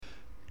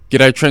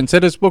G'day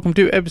trendsetters, welcome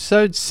to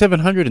episode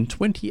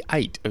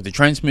 728 of the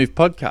Train Smooth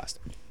podcast.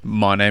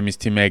 My name is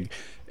Tim Egg,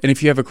 and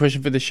if you have a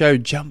question for the show,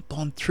 jump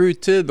on through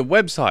to the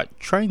website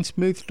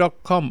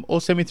trainsmooth.com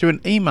or send me through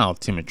an email,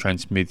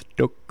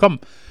 tim@trainsmooth.com.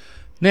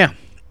 Now,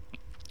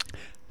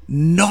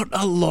 not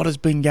a lot has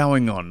been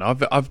going on.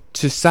 I've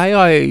to say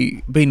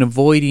I've been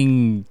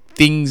avoiding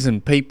things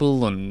and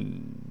people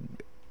and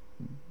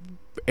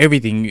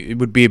everything, it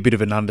would be a bit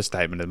of an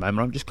understatement at the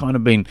moment. I've just kind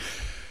of been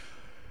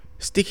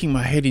sticking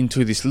my head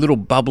into this little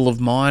bubble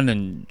of mine,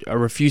 and I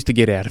refuse to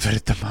get out of it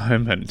at the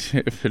moment.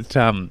 But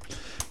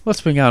what's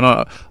been going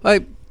on?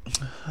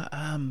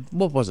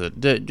 What was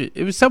it?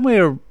 It was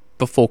somewhere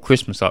before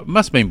Christmas. It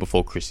must have been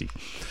before Chrissy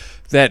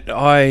that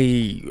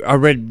I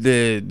read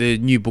the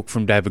new book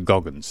from David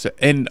Goggins,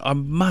 and I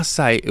must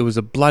say it was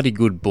a bloody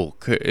good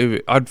book.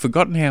 I'd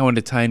forgotten how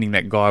entertaining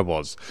that guy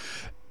was,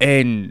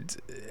 and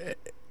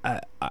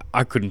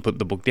I couldn't put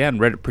the book down,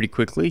 read it pretty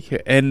quickly,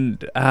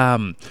 and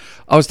I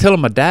was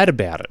telling my dad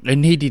about it,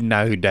 and he didn't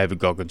know who David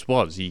Goggins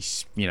was. He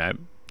still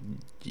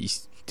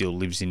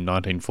lives in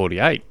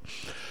 1948.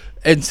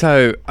 And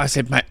so I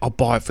said, mate, I'll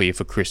buy it for you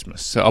for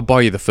Christmas. So I'll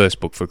buy you the first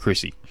book for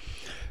Chrissy.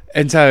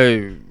 And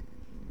so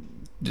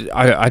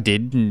I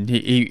did, and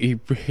he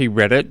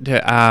read it.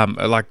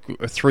 Like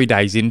 3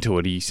 days into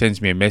it, he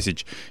sends me a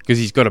message because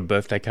he's got a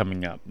birthday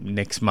coming up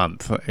next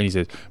month, and he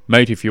says,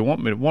 "Mate, if you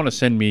want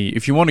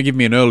to give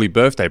me an early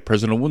birthday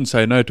present, I wouldn't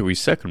say no to his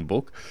second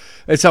book."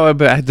 And so I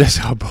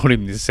brought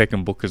him the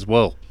second book as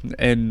well,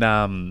 and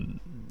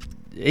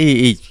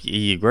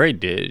he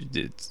agreed.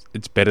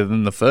 It's better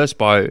than the first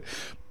by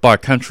a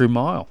country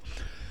mile,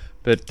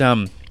 but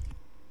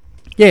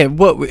yeah,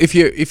 well, if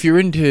you're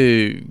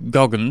into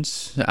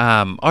Goggins,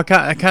 I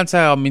can't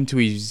say I'm into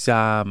his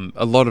a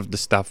lot of the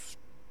stuff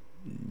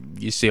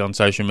you see on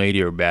social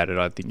media about it.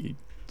 I think he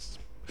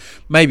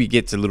maybe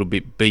gets a little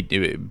bit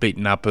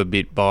beaten up a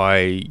bit by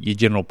your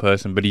general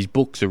person, but his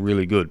books are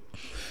really good.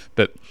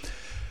 But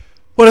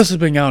what else has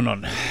been going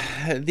on?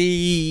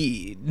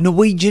 The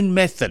Norwegian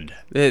Method.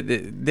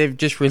 They've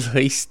just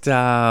released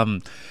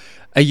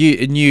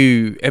a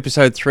new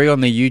episode 3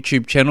 on their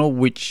YouTube channel,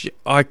 which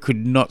I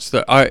could not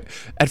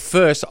at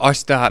first I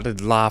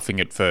started laughing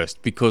at first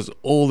because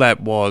all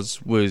that was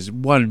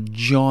one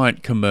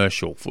giant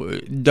commercial.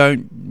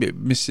 Don't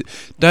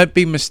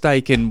be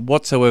mistaken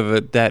whatsoever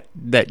that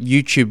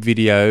YouTube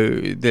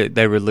video that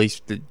they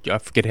released, I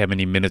forget how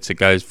many minutes it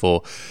goes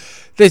for.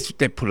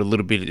 They put a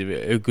little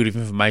bit of good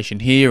information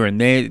here and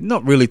there,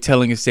 not really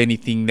telling us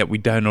anything that we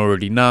don't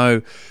already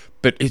know,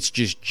 but it's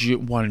just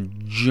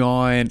one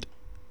giant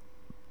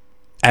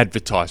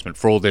advertisement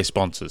for all their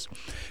sponsors.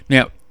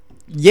 Now,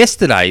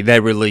 yesterday they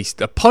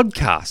released a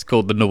podcast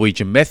called The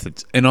Norwegian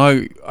Methods, and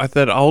I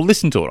thought I'll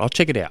listen to it, I'll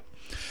check it out.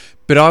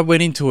 But I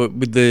went into it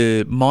with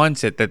the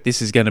mindset that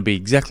this is going to be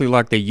exactly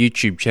like their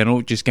YouTube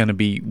channel, just going to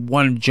be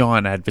one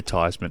giant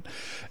advertisement.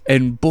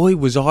 And boy,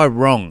 was I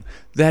wrong.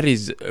 That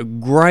is a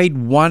grade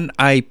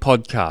 1A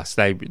podcast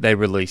they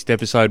released,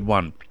 episode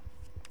 1.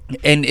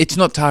 And it's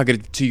not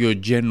targeted to your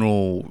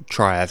general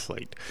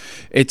triathlete.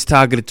 It's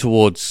targeted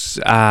towards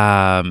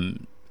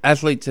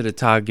athletes that are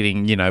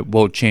targeting,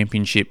 world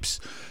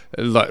championships,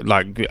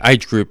 like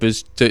age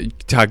groupers,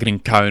 targeting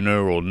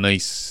Kona or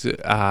Nice,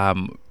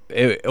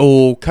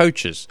 or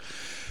coaches,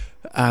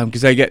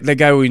 because they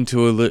go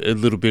into a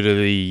little bit of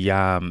the,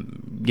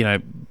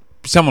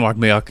 someone like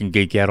me, I can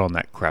geek out on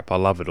that crap. I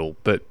love it all,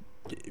 but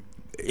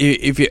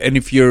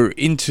if you're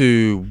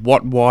into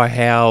what, why,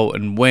 how,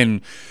 and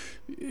when,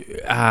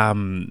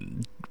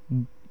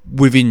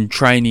 within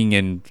training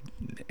and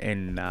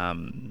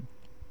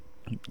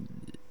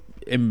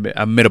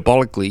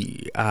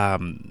metabolically,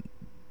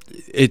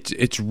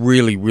 it's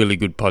really, really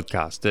good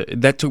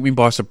podcast. That took me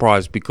by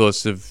surprise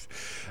because of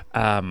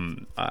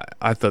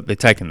I thought they're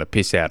taking the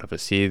piss out of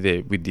us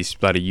here with this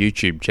bloody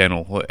YouTube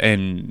channel,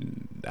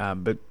 and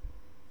but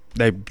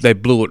they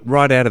blew it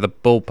right out of the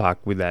ballpark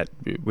with that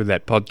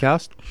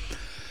podcast.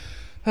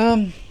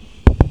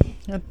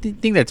 I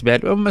think that's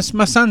bad. Well, my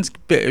son's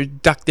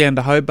ducked down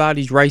to Hobart.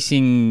 He's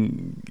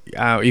racing.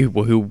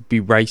 He'll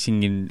be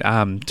racing in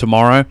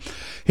tomorrow.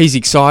 He's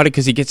excited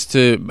because he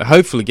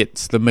hopefully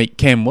gets to meet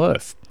Cam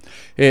Worth.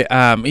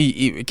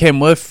 Cam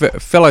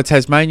Worth, fellow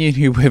Tasmanian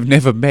who we've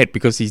never met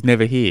because he's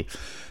never here.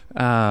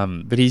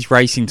 But he's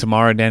racing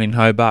tomorrow down in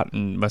Hobart,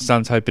 and my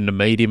son's hoping to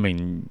meet him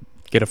and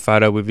get a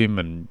photo with him,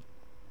 and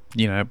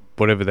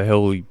whatever the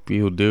hell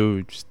he'll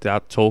do,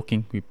 start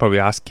talking. We probably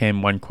ask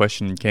Cam one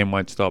question, and Cam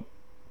won't stop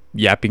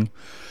yapping,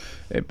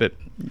 but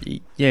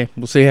yeah,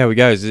 we'll see how he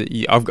goes.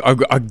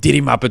 I did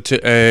him up a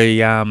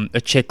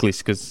checklist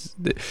because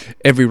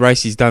every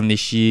race he's done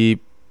this year,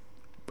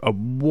 a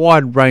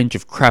wide range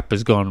of crap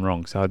has gone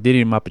wrong. So I did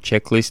him up a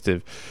checklist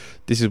of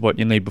this is what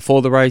you need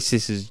before the race.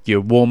 This is your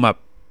warm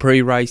up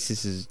pre-race.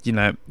 This is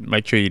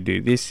make sure you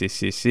do this.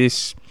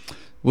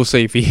 We'll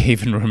see if he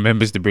even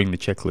remembers to bring the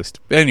checklist.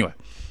 But anyway.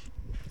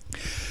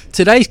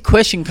 Today's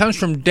question comes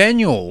from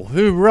Daniel,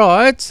 who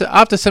writes,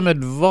 after some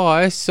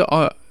advice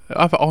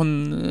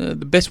on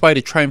the best way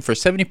to train for a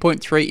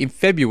 70.3 in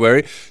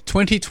February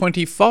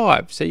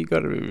 2025. So you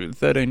got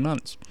 13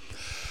 months.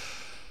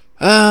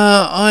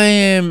 I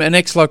am an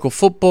ex-local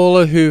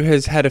footballer who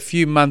has had a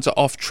few months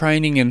off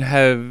training and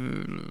have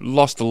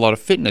lost a lot of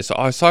fitness.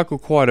 I cycle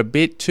quite a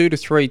bit, 2 to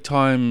 3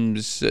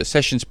 times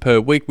sessions per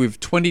week with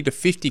 20 to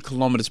 50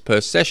 kilometers per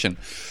session,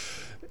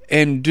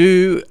 and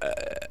do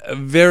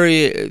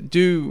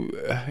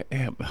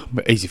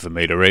easy for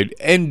me to read,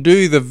 and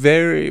do the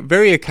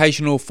very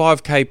occasional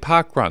 5k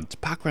park runs.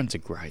 Park runs are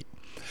great.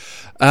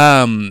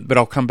 But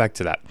I'll come back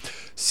to that.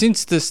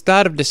 Since the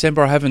start of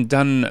December, I haven't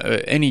done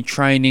any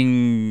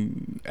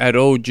training at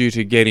all due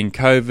to getting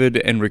COVID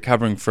and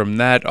recovering from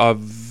that.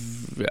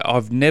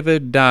 I've never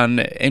done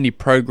any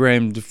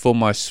programmed for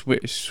my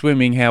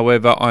swimming.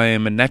 However, I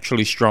am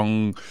naturally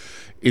strong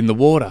in the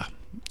water.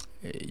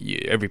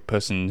 Every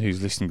person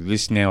who's listening to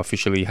this now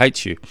officially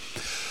hates you.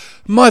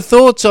 My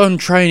thoughts on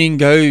training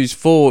going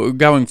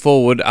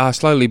forward are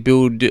slowly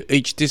build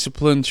each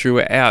discipline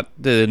throughout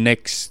the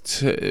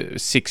next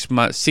 6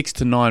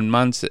 to 9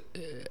 months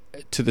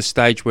to the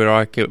stage where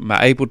I am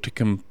able to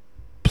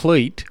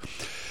complete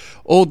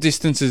all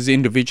distances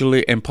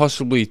individually and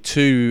possibly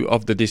 2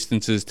 of the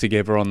distances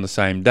together on the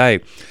same day.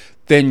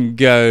 Then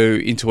go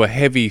into a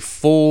heavy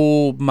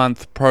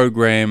 4-month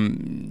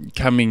program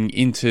coming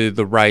into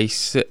the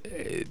race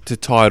to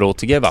tie it all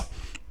together.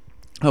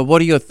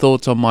 What are your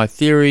thoughts on my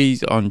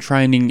theories on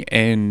training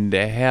and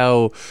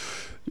how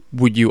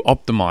would you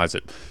optimize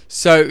it?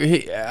 So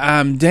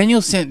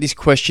Daniel sent this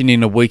question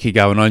in a week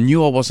ago, and I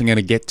knew I wasn't going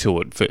to get to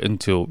it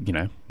until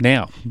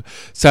now.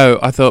 So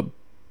I thought,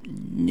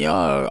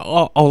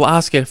 I'll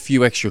ask a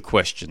few extra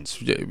questions,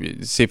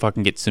 see if I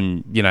can get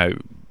some,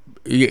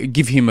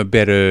 give him a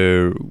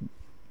better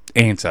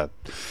answer.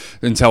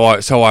 And so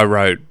I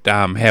wrote,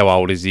 how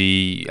old is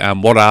he?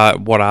 What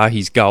are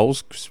his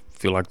goals? 'Cause I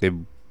feel like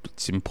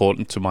it's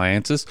important to my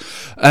answers,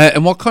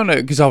 and what kind of,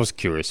 because I was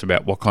curious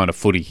about what kind of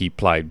footy he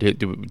played.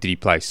 Did he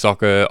play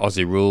soccer,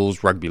 Aussie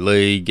rules, rugby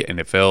league,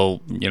 NFL?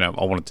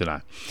 I wanted to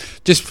know,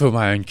 just for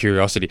my own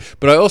curiosity.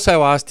 But I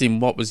also asked him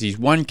what was his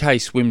 1k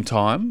swim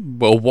time.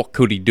 Well, what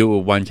could he do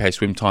a 1k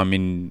swim time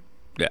in?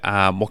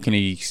 What can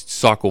he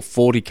cycle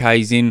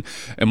 40k's in,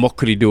 and what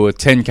could he do a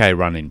 10k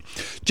run in?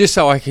 Just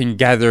so I can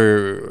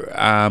gather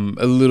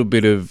a little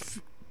bit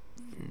of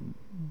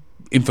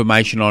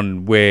information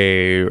on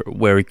where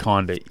he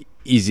kind of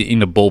is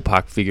in a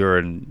ballpark figure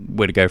and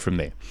where to go from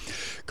there.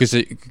 Because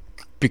if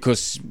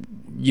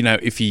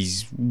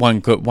he's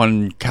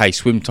 1k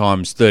swim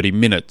time's 30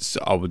 minutes,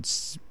 I would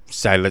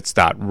say let's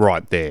start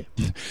right there.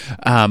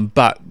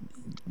 But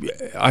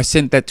I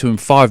sent that to him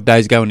 5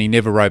 days ago and he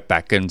never wrote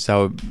back, and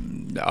so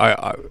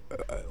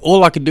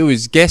all I could do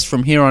is guess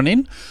from here on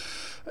in,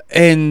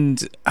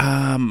 and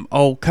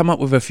I'll come up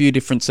with a few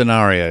different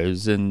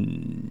scenarios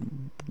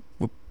and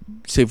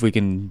see if we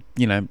can,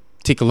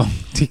 tick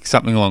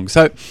something along.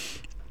 So,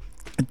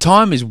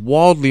 time is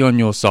wildly on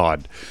your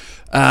side.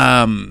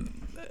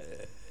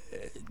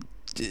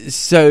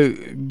 So,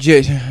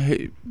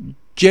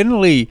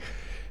 generally,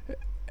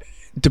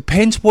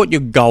 depends what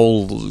your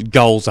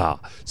goals are.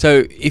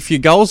 So, if your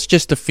goal's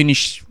just to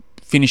finish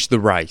the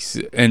race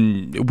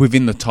and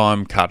within the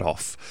time cut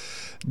off,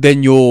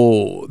 then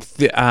your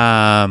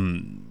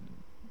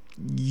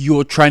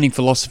training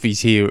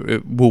philosophies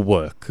here will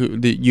work.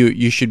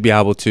 You should be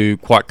able to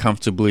quite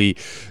comfortably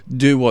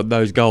do what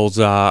those goals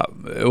are,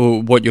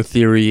 or what your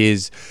theory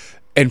is,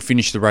 and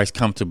finish the race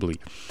comfortably.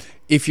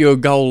 If your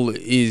goal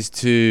is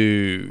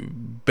to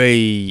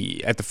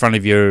be at the front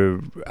of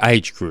your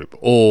age group,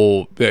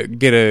 or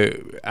get a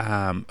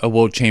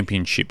world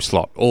championship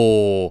slot,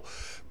 or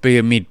be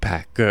a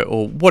mid-pack,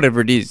 or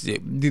whatever it is,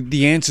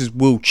 the answers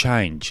will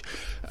change.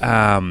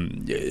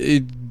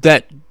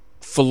 That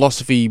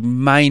philosophy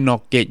may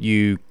not get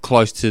you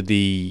close to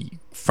the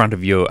front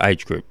of your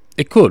age group.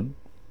 It could,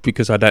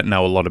 because I don't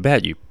know a lot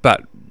about you,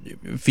 but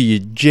for your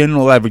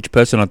general average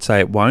person, I'd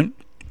say it won't.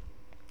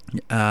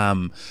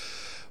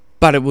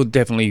 But it will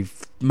definitely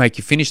make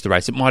you finish the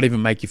race. It might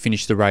even make you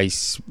finish the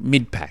race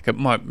mid-pack. It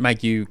might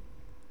make you,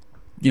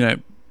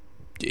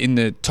 in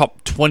the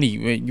top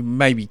 20,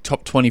 maybe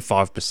top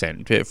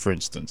 25%, for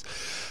instance.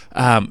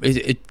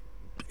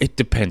 It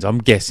depends, I'm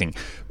guessing.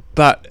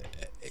 But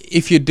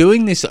if you're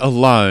doing this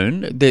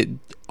alone, that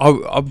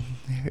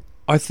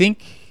I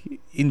think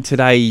in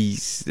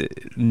today's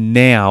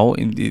now,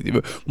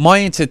 my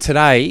answer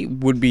today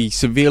would be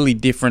severely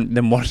different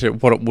than what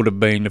it would have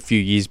been a few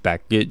years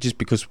back, just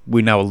because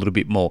we know a little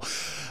bit more.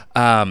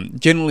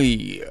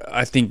 Generally,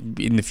 I think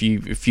in a few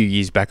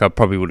years back, I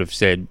probably would have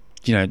said,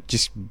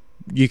 just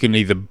you can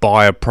either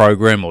buy a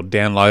program or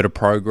download a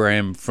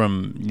program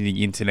from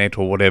the internet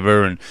or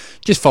whatever, and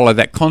just follow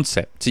that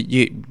concept.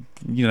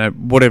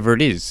 Whatever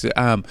it is.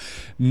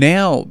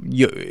 Now,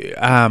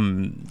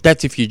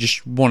 that's if you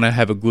just want to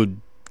have a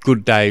good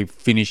day,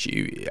 finish,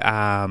 get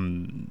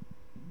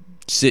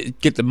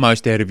the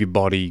most out of your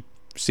body,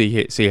 see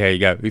how you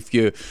go. If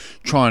you're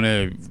trying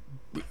to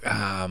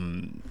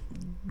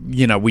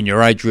when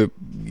your age group,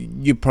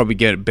 you probably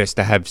get it best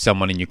to have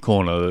someone in your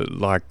corner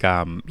like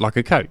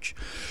a coach.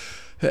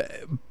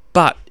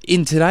 But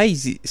in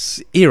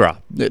today's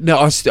era, no,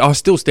 I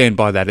still stand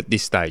by that at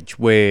this stage,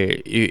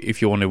 where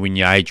if you want to win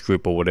your age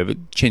group or whatever,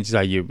 chances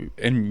are you're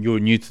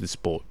new to the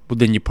sport, well,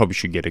 then you probably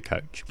should get a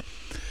coach.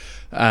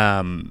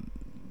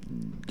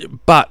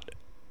 But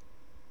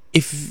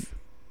if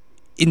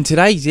in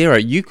today's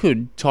era, you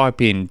could type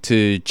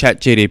into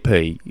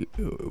ChatGPT,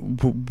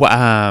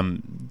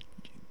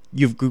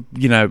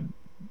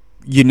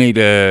 you need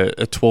a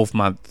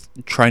 12-month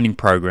training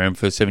program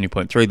for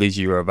 70.3. These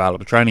are your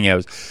available training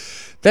hours.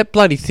 That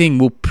bloody thing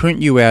will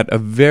print you out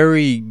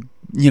can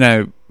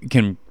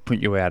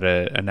print you out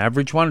an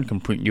average one, can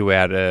print you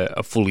out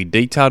a fully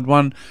detailed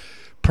one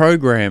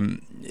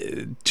program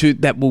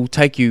that will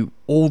take you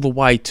all the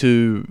way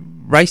to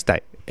race day.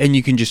 And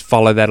you can just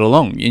follow that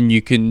along, and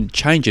you can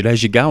change it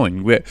as you're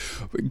going.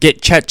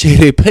 Get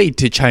ChatGPT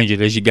to change it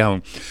as you're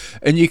going.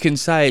 And you can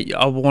say,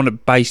 I want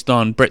it based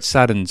on Brett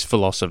Sutton's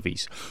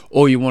philosophies,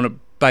 or you want it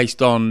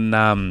based on,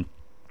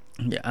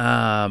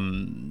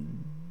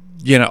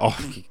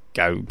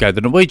 go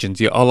the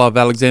Norwegians. I love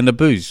Alexander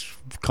Boo's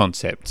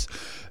concepts,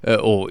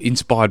 or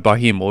inspired by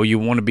him, or you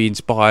want to be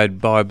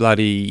inspired by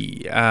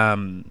bloody,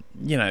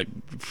 you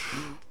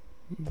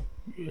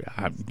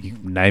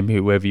name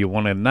whoever you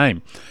want to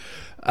name.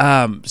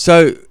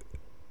 So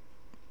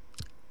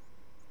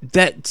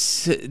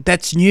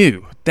that's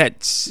new.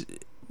 That's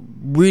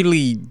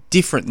really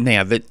different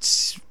now.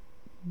 That's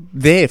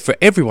there for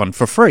everyone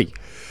for free.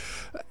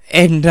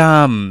 And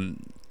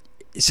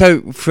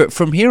so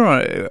from here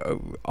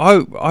on,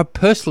 I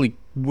personally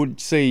would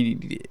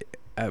see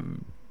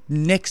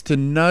next to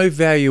no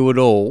value at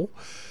all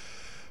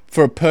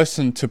for a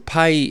person to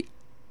pay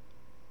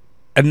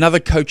another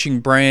coaching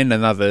brand,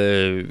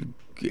 another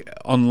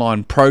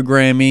online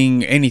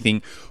programming,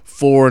 anything,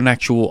 for an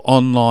actual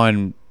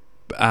online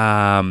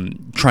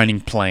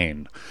training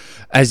plan.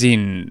 As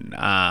in,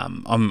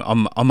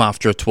 I'm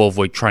after a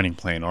 12-week training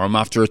plan, or I'm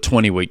after a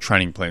 20-week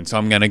training plan. So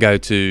I'm going to go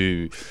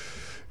to,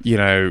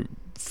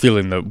 fill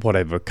in the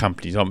whatever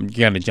companies. I'm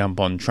going to jump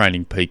on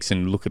Training Peaks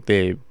and look at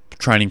their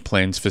training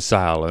plans for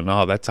sale, and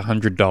that's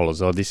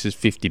 $100, or this is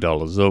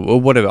 $50, or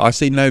whatever. I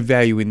see no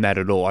value in that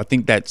at all. I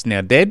think that's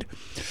now dead.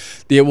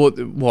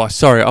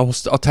 Sorry, I'll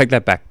take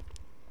that back.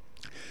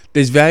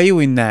 There's value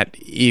in that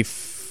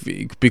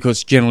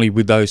because generally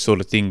with those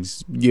sort of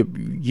things, you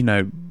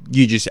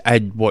just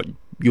add what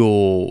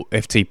your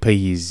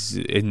FTP is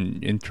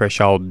in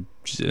threshold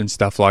and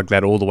stuff like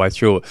that all the way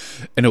through it,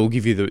 and it will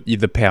give you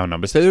the power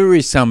number. So there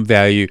is some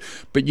value,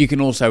 but you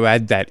can also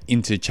add that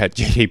into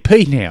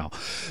ChatGPT now.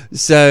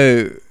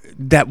 So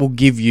that will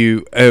give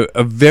you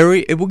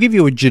it will give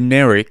you a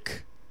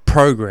generic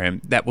program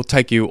that will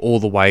take you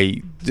all the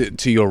way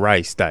to your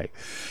race day.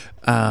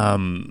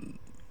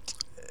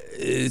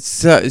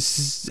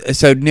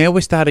 So now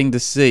we're starting to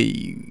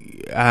see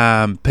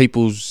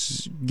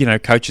people's,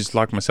 coaches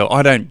like myself.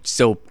 I don't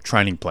sell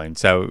training plans,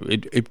 so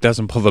it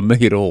doesn't bother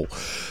me at all.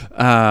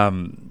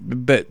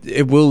 But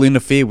it will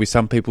interfere with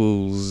some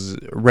people's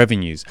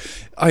revenues.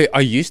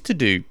 I used to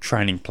do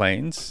training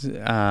plans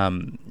a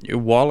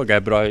while ago,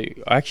 but I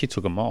actually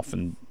took them off,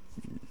 and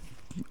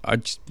I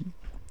just,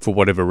 for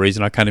whatever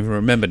reason, I can't even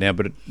remember now,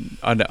 but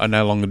I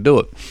no longer do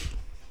it.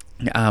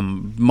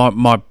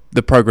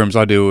 The programs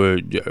I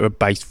do are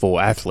based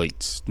for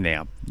athletes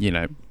now.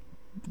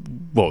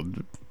 Well,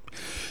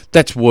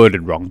 that's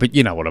worded wrong, but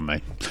you know what I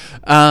mean.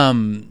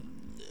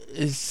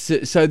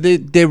 So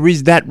there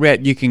is that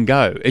route you can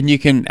go, and you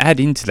can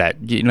add into that.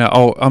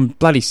 I'm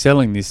bloody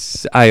selling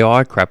this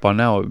AI crap, I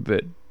know,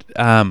 but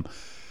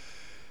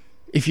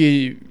if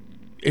you,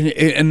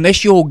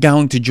 unless you're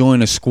going to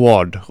join a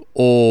squad,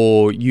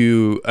 or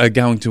you are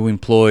going to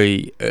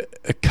employ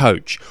a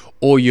coach,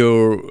 or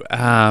you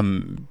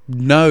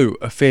know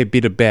a fair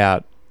bit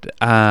about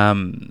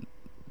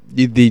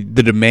the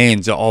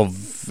demands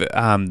of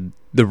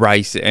the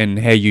race and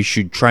how you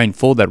should train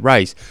for that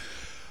race,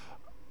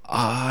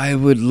 I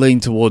would lean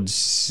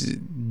towards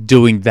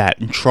doing that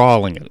and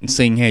trialing it and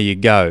seeing how you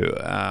go.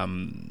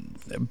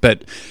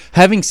 But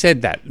having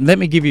said that, let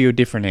me give you a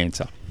different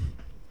answer.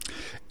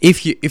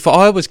 If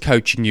I was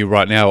coaching you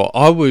right now,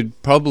 I would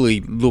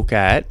probably look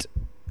at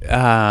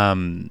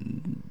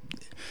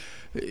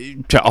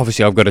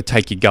obviously I've got to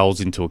take your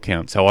goals into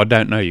account, so I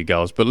don't know your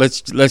goals, but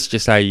let's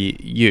just say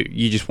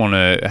you just want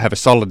to have a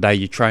solid day.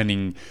 You're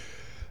training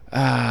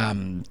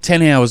 10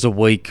 hours a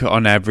week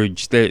on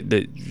average.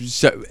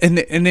 So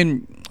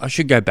then I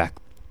should go back.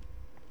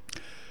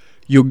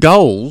 Your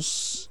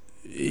goals,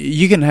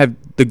 you can have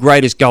the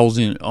greatest goals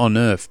on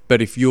earth,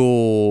 but if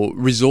your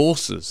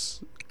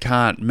resources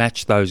can't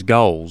match those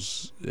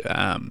goals,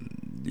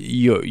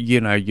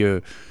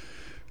 you're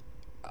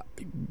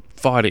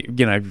fighting,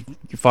 you're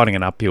fighting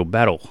an uphill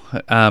battle.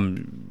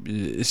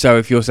 So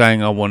if you're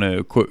saying I want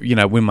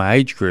to, win my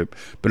age group,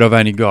 but I've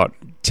only got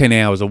 10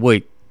 hours a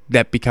week,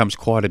 that becomes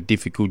quite a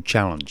difficult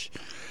challenge,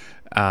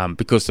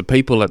 because the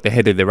people at the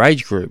head of their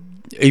age group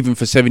even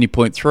for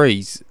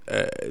 70.3s,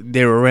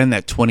 they're around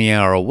that 20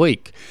 hour a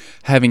week.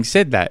 Having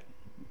said that,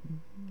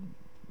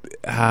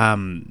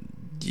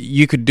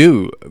 you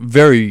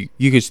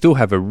could still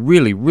have a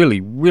really, really,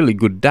 really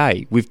good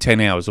day with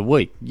 10 hours a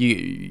week.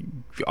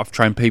 I've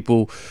trained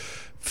people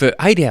for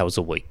 8 hours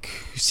a week,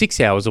 6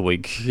 hours a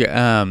week.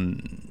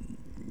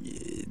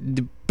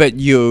 But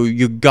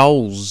your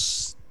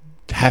goals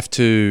have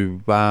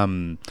to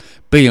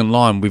be in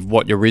line with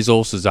what your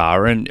resources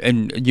are,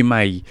 and you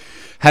may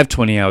have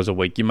 20 hours a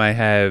week. You may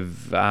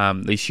have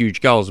these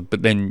huge goals,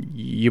 but then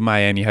you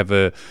may only have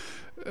a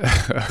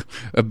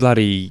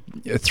bloody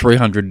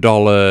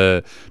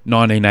 $300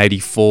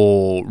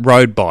 1984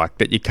 road bike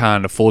that you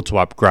can't afford to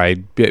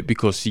upgrade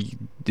because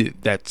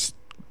that's,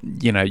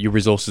 your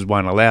resources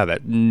won't allow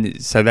that.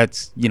 So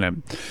that's,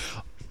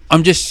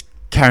 I'm just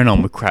carrying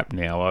on with crap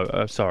now.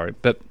 I'm sorry,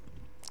 but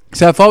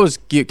so if I was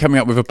coming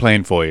up with a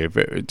plan for you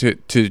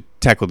to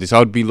tackle this,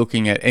 I'd be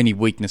looking at any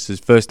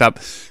weaknesses first up.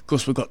 Of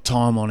course, we've got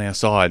time on our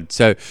side.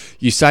 So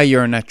you say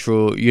you're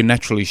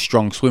naturally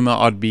strong swimmer.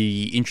 I'd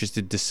be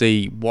interested to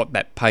see what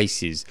that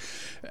pace is,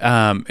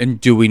 and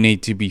do we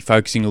need to be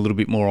focusing a little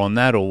bit more on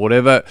that or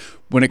whatever.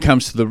 When it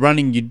comes to the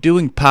running, you're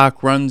doing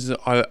park runs.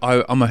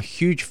 I'm a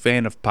huge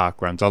fan of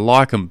park runs. I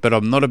like them, but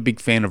I'm not a big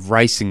fan of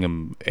racing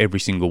them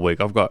every single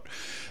week. I've got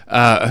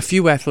a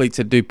few athletes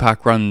that do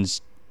park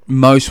runs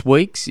most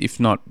weeks, if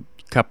not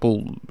a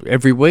couple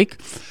every week,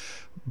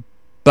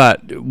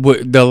 but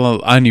they'll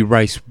only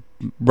race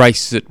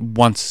it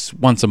once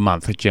a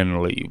month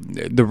generally.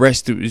 The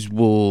rest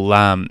will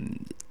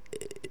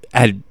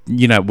add,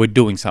 we're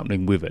doing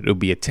something with it. It'll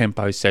be a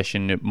tempo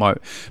session. It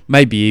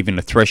maybe even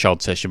a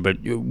threshold session, but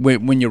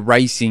when you're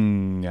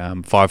racing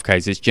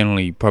 5Ks, it's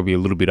generally probably a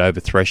little bit over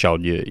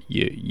threshold.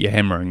 You're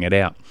hammering it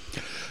out.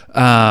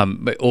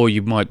 Or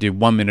you might do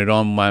 1 minute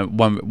on,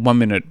 1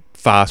 minute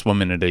fast, 1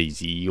 minute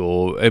easy,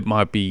 or it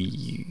might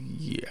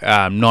be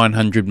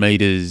 900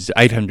 meters,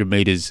 800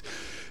 meters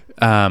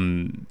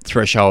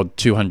threshold,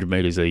 200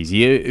 meters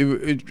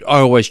easy. I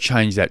always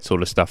change that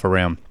sort of stuff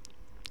around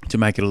to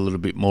make it a little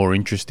bit more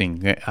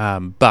interesting.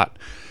 But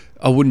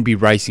I wouldn't be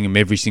racing them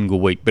every single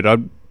week, but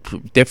I'd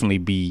definitely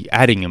be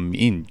adding them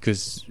in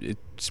because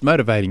it's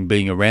motivating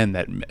being around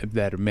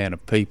that amount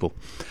of people.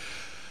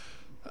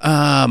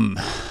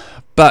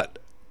 But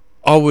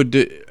I would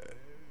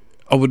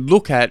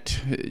look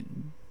at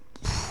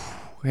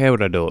how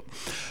would I do it?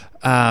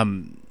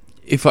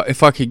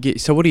 If I could get,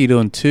 so what are you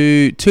doing?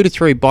 Two to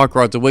three bike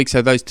rides a week.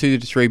 So those 2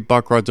 to 3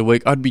 bike rides a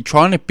week, I'd be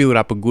trying to build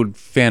up a good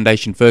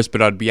foundation first, but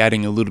I'd be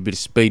adding a little bit of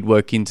speed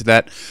work into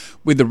that.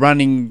 With the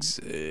runnings,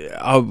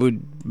 I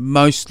would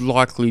most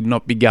likely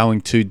not be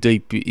going too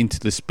deep into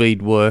the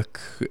speed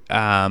work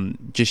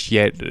just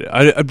yet.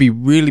 I'd be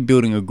really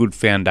building a good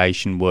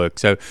foundation work.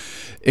 So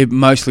it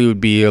mostly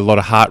would be a lot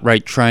of heart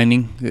rate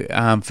training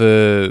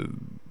for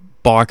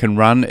bike and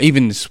run,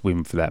 even the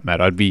swim for that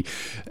matter. I'd be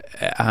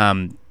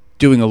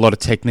doing a lot of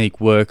technique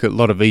work, a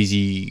lot of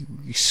easy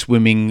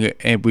swimming,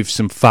 and with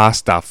some fast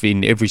stuff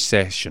in every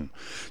session.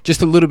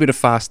 Just a little bit of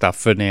fast stuff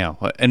for now,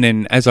 and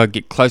then as I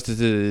get closer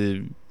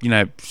to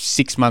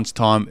 6 months'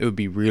 time, it would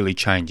be really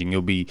changing.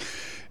 It'll be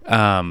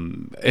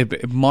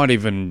it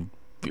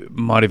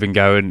might even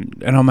go,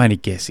 and I'm only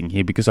guessing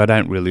here because I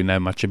don't really know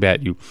much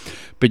about you,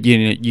 but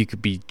you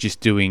could be just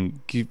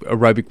doing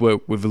aerobic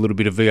work with a little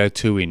bit of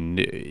VO2 in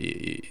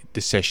the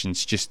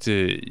sessions just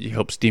to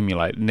help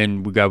stimulate, and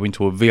then we go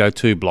into a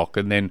VO2 block,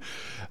 and then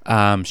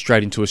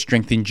straight into a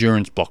strength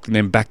endurance block, and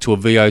then back to a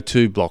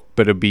VO2 block,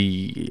 but it'll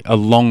be a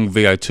long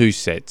VO2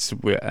 sets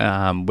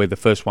where the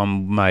first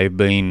one may have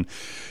been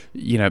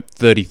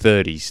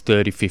 30-30s,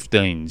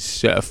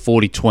 30-15s,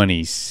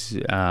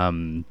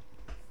 40-20s,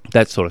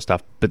 that sort of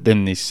stuff. But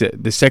then the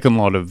second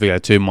lot of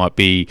VO2 might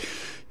be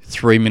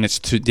 3 minutes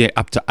to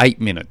up to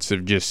 8 minutes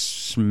of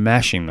just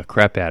smashing the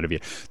crap out of you.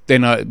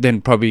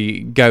 Then probably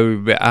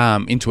go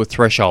into a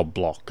threshold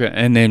block,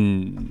 and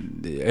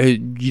then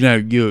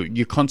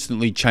you're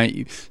constantly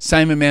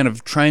same amount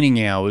of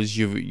training hours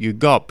you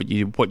got, but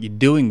what you're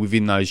doing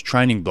within those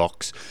training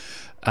blocks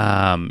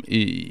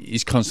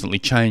is constantly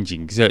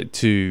changing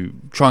to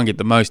try and get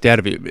the most out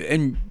of it.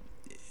 And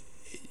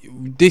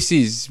this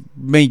is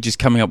me just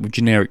coming up with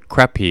generic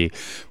crap here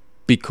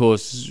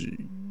because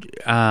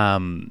I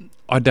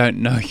don't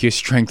know your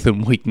strengths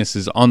and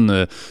weaknesses on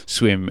the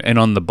swim and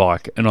on the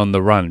bike and on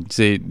the run.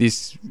 See,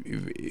 this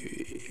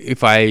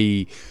if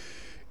I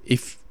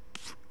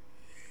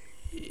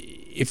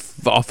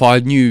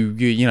knew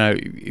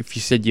if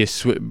you said your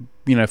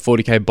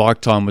 40k bike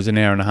time was an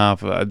hour and a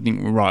half, I think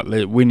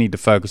right, we need to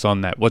focus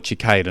on that. What's your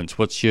cadence?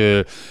 What's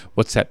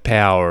that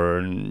power?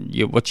 And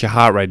what's your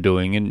heart rate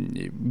doing?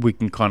 And we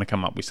can kind of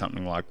come up with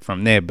something like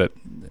from there. But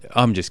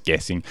I'm just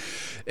guessing.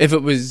 If I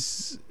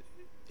was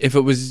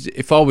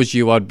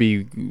you, I'd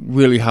be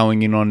really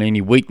honing in on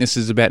any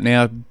weaknesses about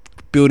now,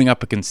 building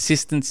up a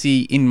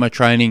consistency in my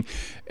training,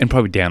 and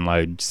probably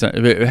download. So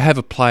have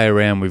a play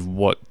around with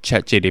what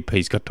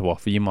ChatGPT's got to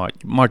offer. You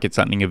might get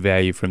something of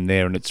value from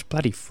there, and it's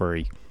bloody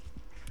free.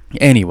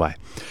 Anyway,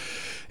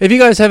 If you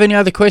guys have any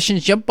other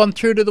questions, jump on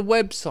through to the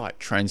website,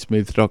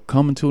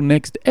 trainsmooth.com. Until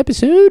next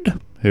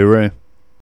episode, hooroo.